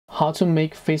How to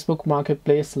make Facebook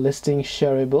Marketplace listing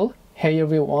shareable. Hey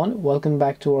everyone, welcome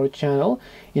back to our channel.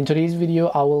 In today's video,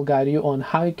 I will guide you on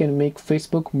how you can make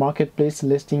Facebook Marketplace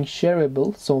listing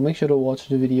shareable. So make sure to watch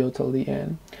the video till the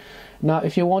end. Now,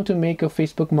 if you want to make a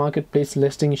Facebook Marketplace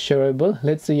listing shareable,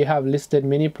 let's say you have listed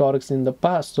many products in the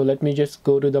past. So let me just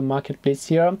go to the marketplace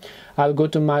here. I'll go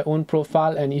to my own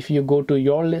profile, and if you go to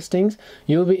your listings,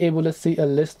 you'll be able to see a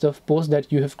list of posts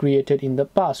that you have created in the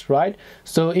past, right?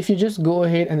 So if you just go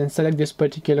ahead and then select this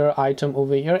particular item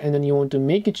over here, and then you want to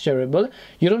make it shareable,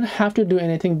 you don't have to do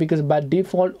anything, because by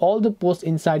default, all the posts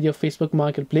inside your Facebook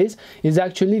Marketplace is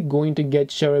actually going to get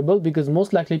shareable, because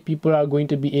most likely people are going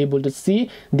to be able to see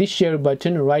this share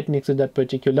button right next to that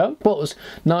particular post.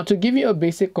 Now, to give you a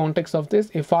basic context of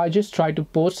this, if I just try to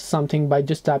post something by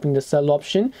just tapping the sell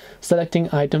option,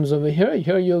 selecting items over here,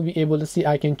 you'll be able to see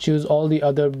I can choose all the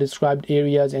other described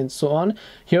areas and so on.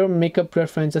 Here, makeup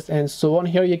preferences and so on.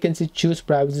 Here you can see choose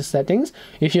privacy settings.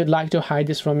 If you'd like to hide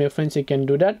this from your friends, you can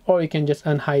do that, or you can just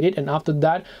unhide it, and after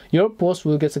that your post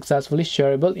will get successfully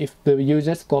shareable if the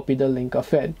users copy the link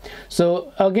of it.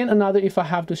 So again, another, if I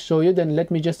have to show you, then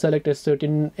let me just select a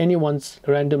certain anyone's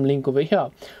random link over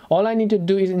here. All I need to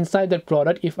do is inside that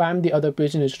product, if I'm the other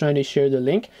person who's trying to share the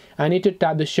link, I need to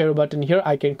tap the share button here.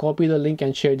 I can copy the link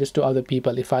and share this to other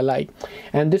people if I like,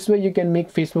 and this way you can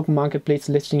make Facebook Marketplace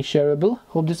listing shareable.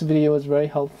 Hope this video was very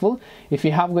helpful. If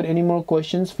you have got any more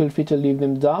questions, feel free to leave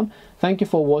them down. Thank you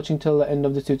for watching till the end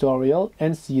of the tutorial,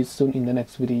 and see you soon in the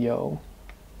next video.